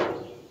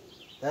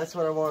that's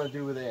what I want to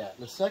do with that.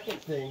 And the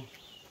second thing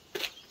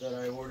that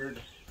I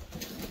ordered,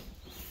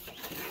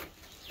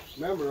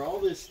 remember, all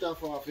this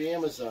stuff off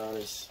Amazon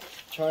is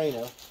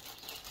China,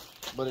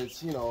 but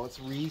it's, you know, it's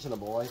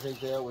reasonable. I think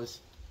that was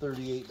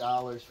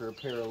 $38 for a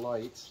pair of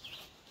lights.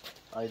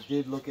 I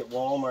did look at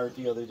Walmart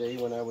the other day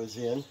when I was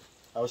in.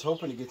 I was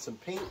hoping to get some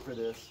paint for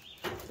this.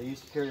 They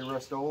used to carry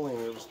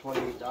Rust-Oleum, it was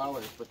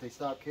 $28, but they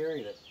stopped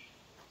carrying it.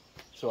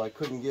 So I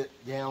couldn't get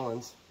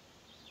gallons.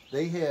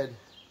 They had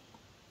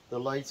the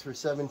lights for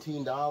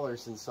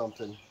 $17 and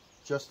something,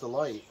 just the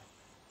light.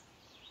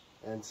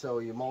 And so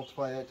you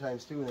multiply that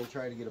times 2 and then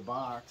try to get a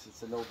box.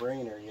 It's a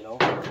no-brainer, you know.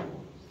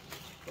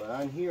 But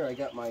on here I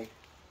got my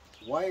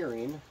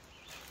wiring,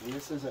 and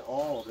this isn't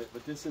all of it,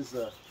 but this is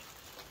the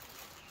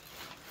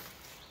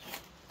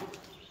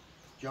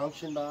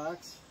junction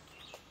box.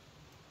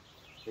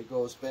 It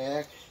goes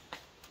back.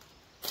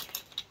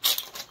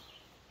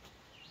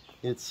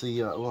 It's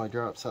the, oh, I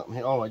dropped something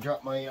here. Oh, I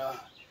dropped my,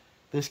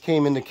 this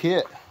came in the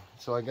kit,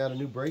 so I got a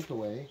new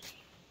breakaway.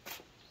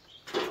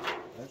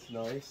 That's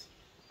nice.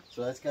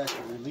 So that's got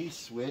your release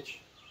switch.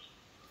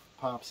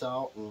 Pops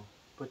out and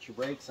puts your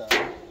brakes on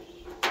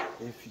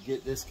if you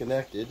get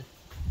disconnected.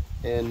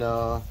 And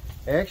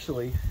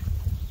actually,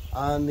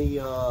 on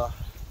the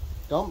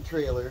dump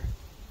trailer,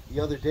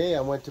 the other day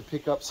I went to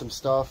pick up some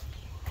stuff,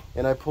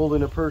 and I pulled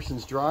in a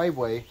person's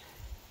driveway,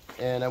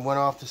 and I went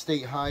off the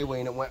state highway,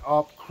 and it went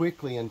up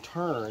quickly and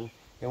turned.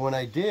 And when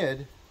I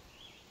did,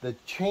 the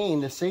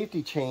chain, the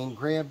safety chain,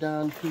 grabbed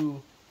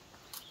onto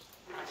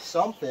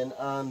something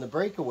on the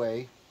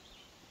breakaway,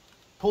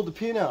 pulled the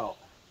pin out,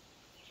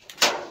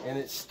 and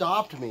it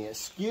stopped me. It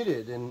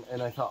skidded, and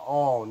I thought,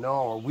 oh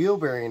no, a wheel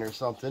bearing or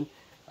something.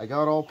 I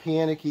got all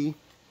panicky,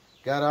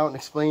 got out and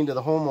explained to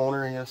the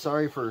homeowner, you know,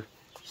 sorry for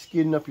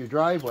skidding up your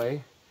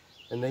driveway.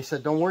 And they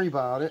said, don't worry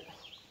about it.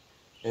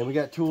 And we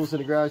got tools in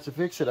the garage to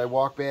fix it. I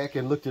walked back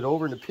and looked it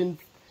over, and the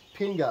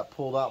pin got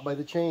pulled out by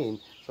the chain.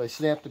 So I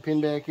snapped the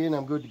pin back in,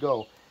 I'm good to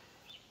go.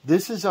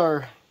 This is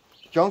our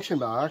junction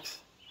box.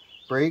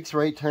 Brakes,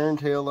 right turn,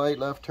 tail light,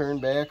 left turn,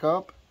 back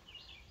up,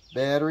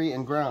 battery,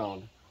 and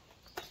ground.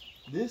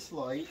 This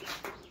light,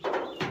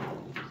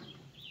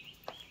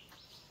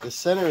 the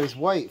center is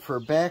white for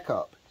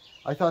backup.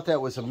 I thought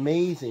that was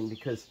amazing,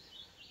 because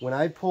when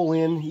I pull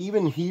in,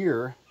 even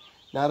here,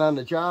 not on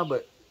the job,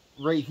 but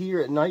right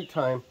here at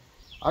nighttime,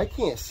 I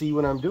can't see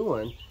what I'm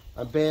doing.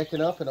 I'm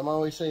backing up, and I'm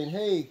always saying,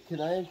 hey, can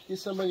I get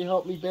somebody to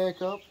help me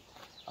back up?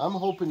 I'm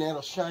hoping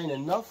that'll shine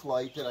enough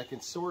light that I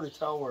can sort of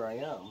tell where I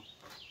am.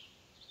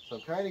 So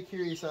I'm kind of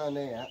curious on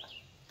that.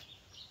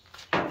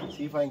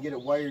 See if I can get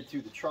it wired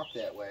through the truck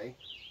that way.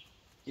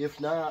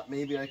 If not,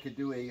 maybe I could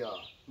do a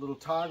little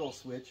toggle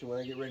switch, and when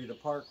I get ready to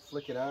park,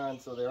 flick it on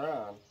so they're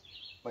on.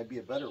 Might be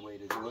a better way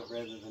to do it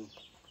rather than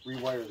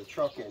rewire the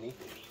truck any.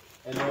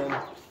 And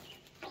then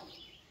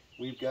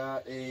we've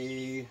got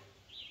a,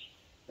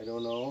 I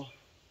don't know,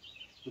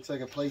 looks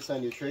like a place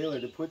on your trailer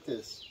to put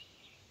this.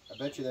 I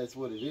bet you that's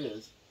what it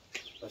is.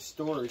 A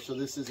storage, so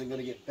this isn't going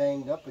to get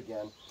banged up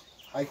again.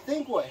 I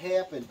think what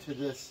happened to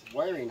this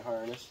wiring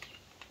harness,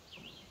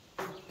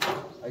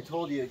 I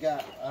told you it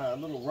got a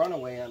little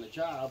runaway on the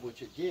job,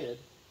 which it did.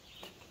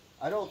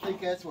 I don't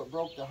think that's what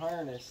broke the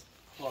harness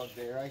plug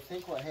there. I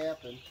think what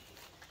happened,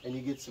 and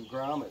you get some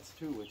grommets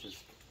too, which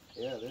is,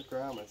 yeah, they're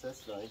grommets,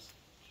 that's nice.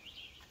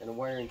 And a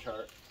wiring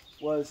chart.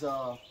 Was,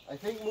 I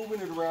think moving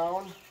it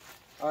around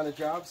on a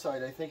job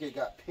site, I think it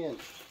got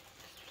pinched.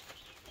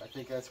 I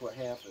think that's what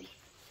happened.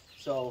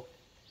 So,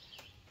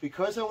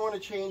 because I want to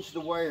change the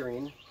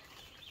wiring,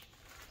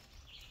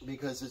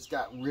 because it's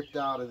got ripped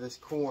out of this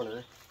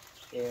corner,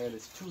 and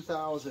it's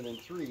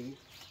 2003,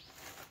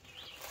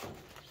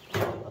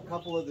 a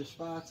couple other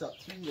spots up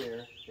through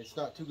there, it's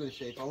not too good a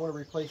shape. I want to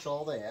replace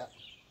all that.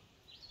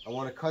 I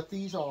want to cut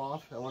these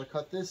off. I want to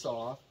cut this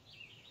off.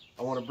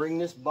 I want to bring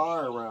this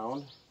bar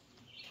around.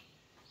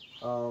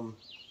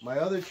 My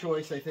other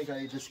choice, I think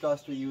I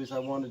discussed with you, is I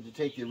wanted to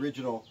take the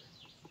original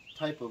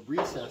type of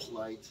recessed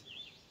lights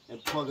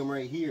and plug them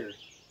right here.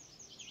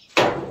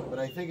 But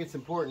I think it's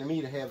important to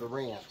me to have the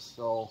ramps,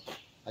 so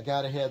I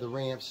got to have the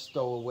ramps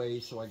stowaway,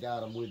 so I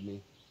got them with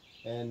me.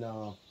 And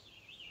I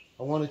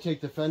want to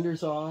take the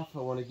fenders off. I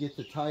want to get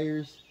the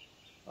tires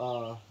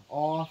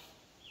off.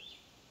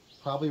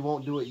 Probably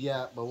won't do it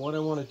yet, but what I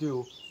want to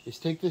do is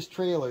take this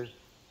trailer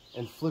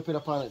and flip it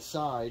up on its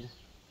side.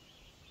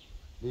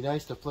 Be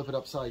nice to flip it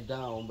upside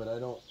down, but I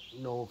don't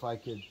know if I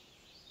could.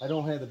 I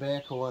don't have the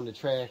backhoe on the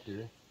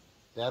tractor.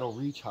 That'll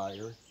reach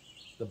higher.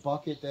 The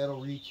bucket,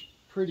 that'll reach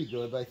pretty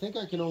good, but I think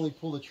I can only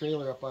pull the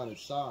trailer up on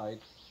its side,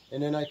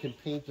 and then I can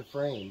paint the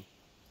frame.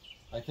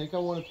 I think I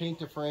want to paint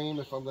the frame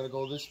if I'm going to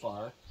go this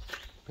far.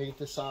 Paint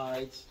the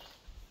sides,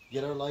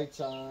 get our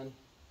lights on.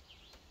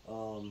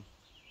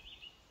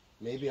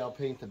 Maybe I'll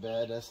paint the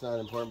bed, that's not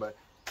important, but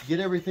get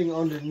everything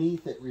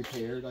underneath it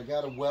repaired. I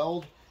got to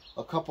weld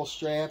a couple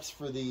straps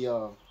for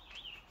the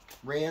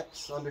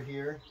ramps under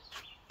here.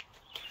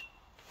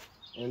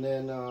 And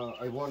then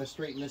I want to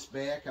straighten this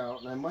back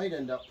out, and I might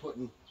end up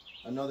putting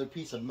another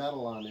piece of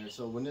metal on there.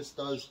 So when this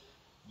does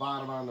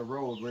bottom on the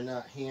road, we're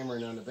not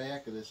hammering on the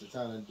back of this. It's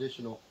on an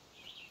additional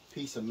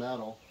piece of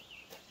metal.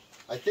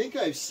 I think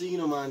I've seen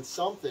them on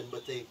something,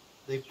 but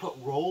they put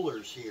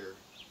rollers here,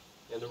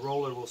 and the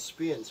roller will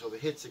spin. So if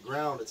it hits the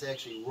ground, it's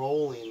actually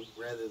rolling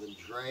rather than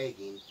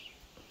dragging.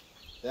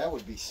 That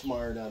would be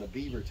smart on a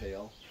beaver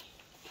tail.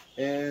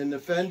 And the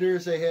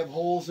fenders, they have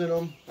holes in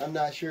them. I'm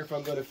not sure if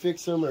I'm going to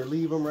fix them or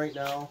leave them right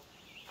now.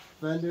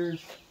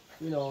 Fenders,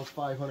 you know, it's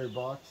 500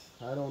 bucks.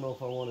 I don't know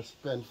if I want to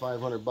spend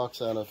 500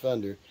 bucks on a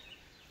fender.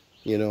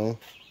 You know,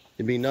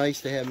 it'd be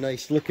nice to have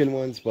nice looking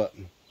ones, but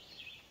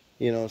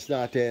you know, it's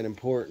not that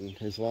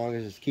important as long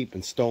as it's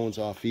keeping stones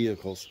off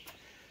vehicles.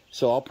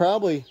 So I'll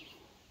probably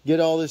get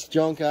all this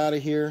junk out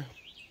of here.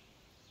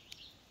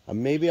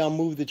 Maybe I'll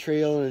move the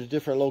trailer in a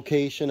different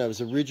location. I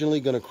was originally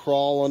going to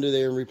crawl under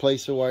there and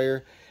replace the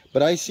wire,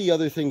 but I see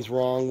other things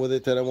wrong with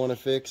it that I want to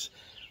fix.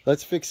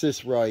 Let's fix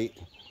this right.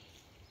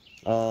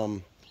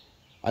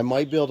 I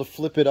might be able to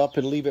flip it up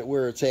and leave it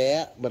where it's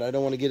at, but I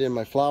don't want to get in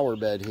my flower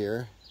bed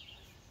here.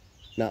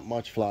 Not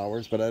much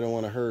flowers, but I don't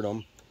want to hurt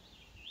them.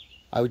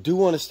 I do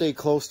want to stay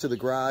close to the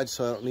garage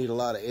so I don't need a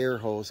lot of air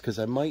hose, because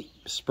I might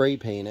spray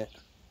paint it.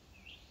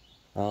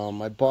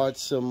 I bought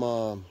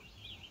some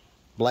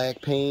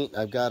black paint.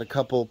 I've got a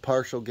couple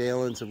partial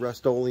gallons of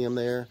Rust-Oleum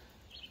there.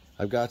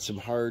 I've got some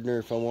hardener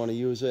if I want to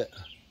use it.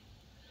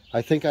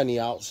 I think on the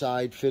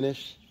outside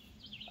finish,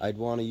 I'd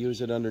want to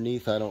use it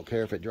underneath. I don't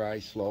care if it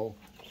dries slow.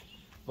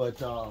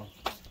 But I'll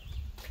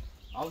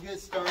get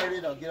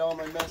started. I'll get all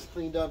my mess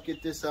cleaned up,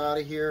 get this out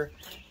of here.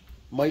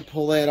 Might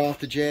pull that off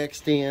the jack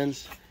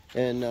stands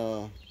and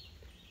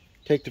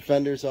take the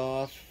fenders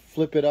off.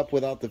 Flip it up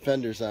without the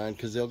fenders on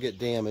because they'll get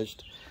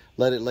damaged.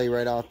 Let it lay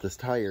right off this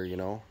tire, you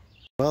know.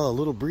 Well, a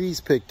little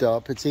breeze picked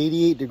up. It's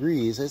 88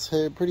 degrees. It's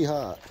pretty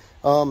hot.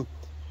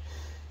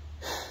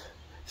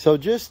 So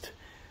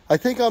I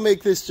think I'll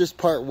make this just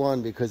part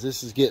one because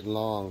this is getting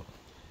long.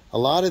 A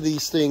lot of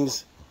these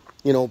things,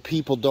 you know,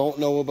 people don't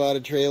know about a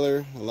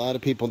trailer. A lot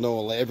of people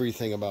know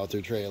everything about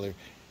their trailer.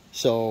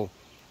 So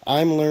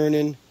I'm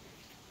learning.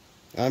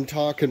 I'm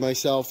talking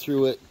myself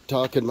through it,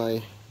 talking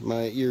my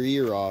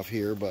ear off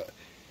here, but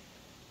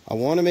I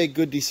want to make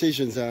good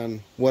decisions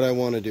on what I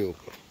want to do.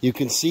 You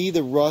can see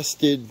the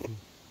rusted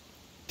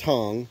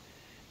tongue.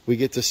 We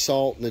get the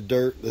salt and the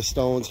dirt, the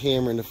stones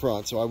hammering the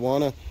front. So I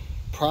want to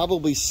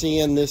probably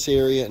sand this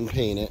area and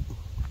paint it.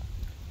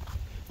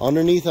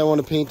 Underneath I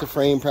want to paint the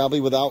frame probably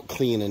without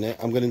cleaning it.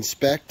 I'm going to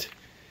inspect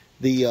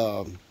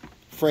the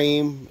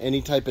frame,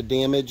 any type of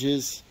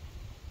damages.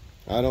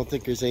 I don't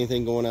think there's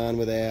anything going on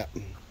with that.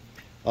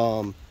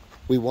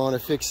 We want to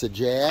fix the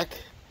jack,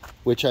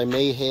 which I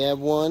may have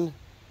one.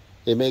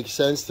 It makes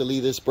sense to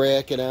leave this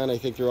bracket on. I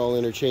think they're all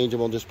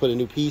interchangeable. Just put a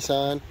new piece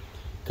on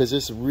because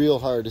this is real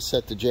hard to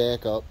set the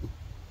jack up.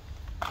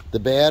 The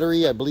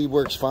battery I believe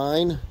works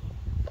fine.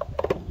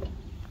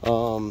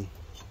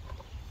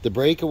 The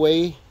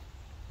breakaway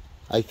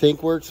I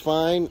think works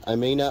fine. I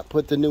may not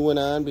put the new one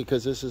on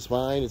because this is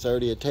fine. It's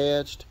already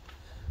attached.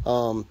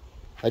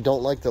 I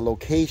don't like the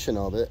location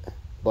of it,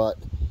 but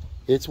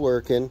it's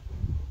working.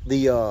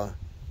 The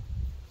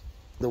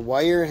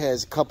wire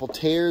has a couple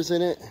tears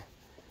in it.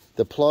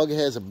 The plug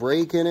has a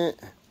break in it,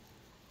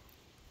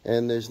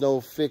 and there's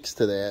no fix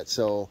to that,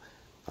 so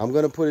I'm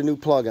going to put a new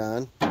plug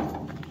on.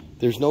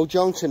 There's no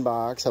junction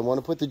box. I want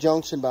to put the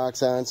junction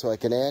box on so I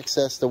can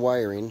access the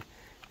wiring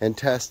and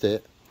test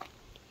it.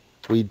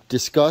 We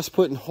discussed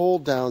putting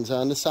hold downs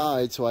on the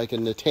side so I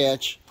can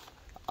attach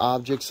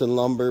objects and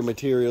lumber,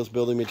 materials,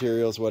 building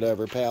materials,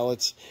 whatever,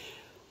 pallets.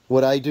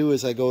 What I do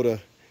is I go to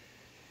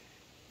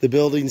the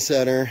building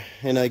center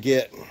and I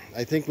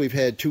think we've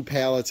had 2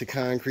 pallets of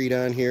concrete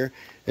on here,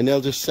 and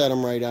they'll just set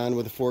them right on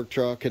with a fork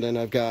truck. And then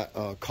I've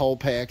got cull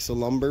packs of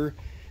lumber,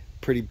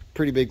 pretty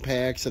big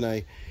packs,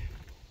 and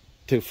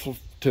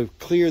to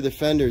clear the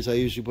fenders I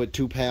usually put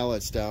 2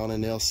 pallets down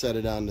and they'll set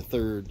it on the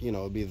third, you know,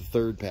 it'll be the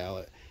third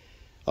pallet.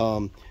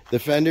 The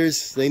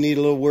fenders, they need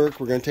a little work.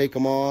 We're going to take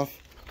them off.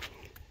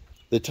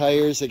 The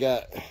tires,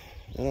 I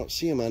don't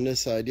see them on this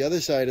side. The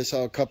other side I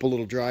saw a couple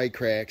little dry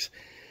cracks.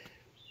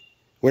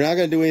 We're not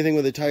going to do anything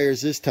with the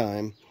tires this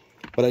time,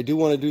 but I do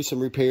want to do some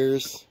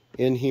repairs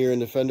in here in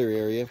the fender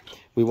area.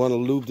 We want to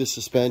lube the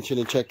suspension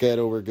and check that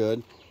over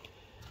good.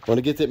 Want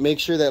to get that, make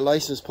sure that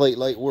license plate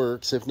light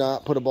works. If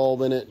not, put a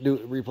bulb in it,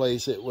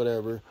 replace it,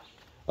 whatever.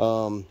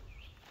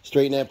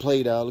 Straighten that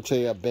plate out. Looks like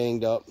it got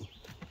banged up.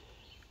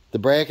 The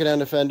bracket on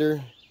the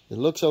fender, it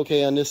looks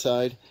okay on this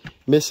side.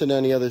 Missing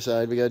on the other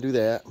side. We got to do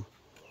that.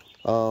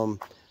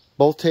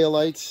 both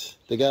taillights,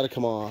 they got to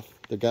come off.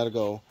 They got to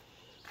go.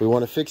 We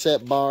want to fix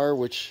that bar,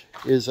 which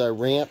is our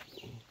ramp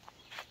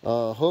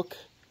hook.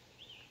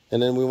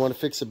 And then we want to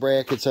fix the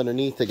brackets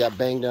underneath. They got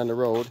banged on the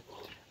road.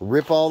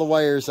 Rip all the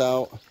wires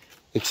out,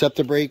 except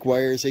the brake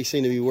wires. They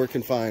seem to be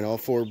working fine. All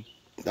four,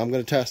 I'm going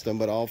to test them,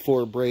 but all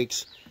four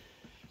brakes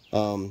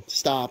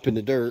stop in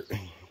the dirt.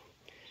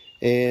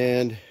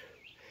 And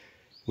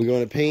we're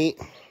going to paint,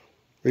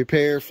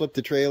 repair, flip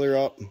the trailer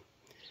up.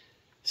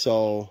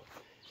 So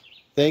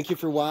thank you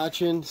for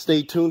watching.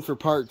 Stay tuned for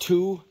part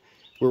 2,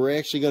 where we're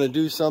actually going to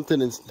do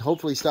something and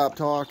hopefully stop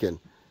talking.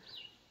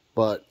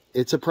 But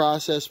it's a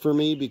process for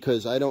me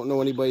because I don't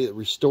know anybody that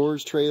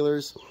restores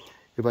trailers.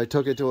 If I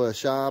took it to a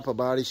shop, a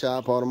body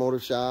shop,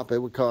 automotive shop, it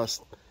would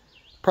cost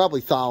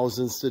probably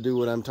thousands to do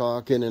what I'm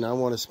talking. And I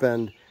want to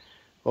spend,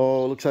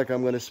 oh, it looks like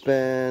I'm going to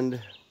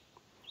spend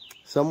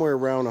somewhere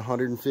around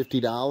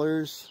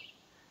 $150,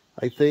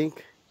 I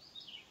think.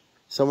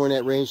 Somewhere in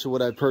that range to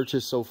what I've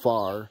purchased so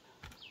far.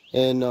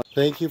 And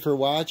thank you for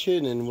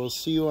watching, and we'll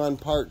see you on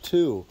part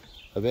 2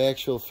 of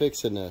actual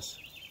fixing this.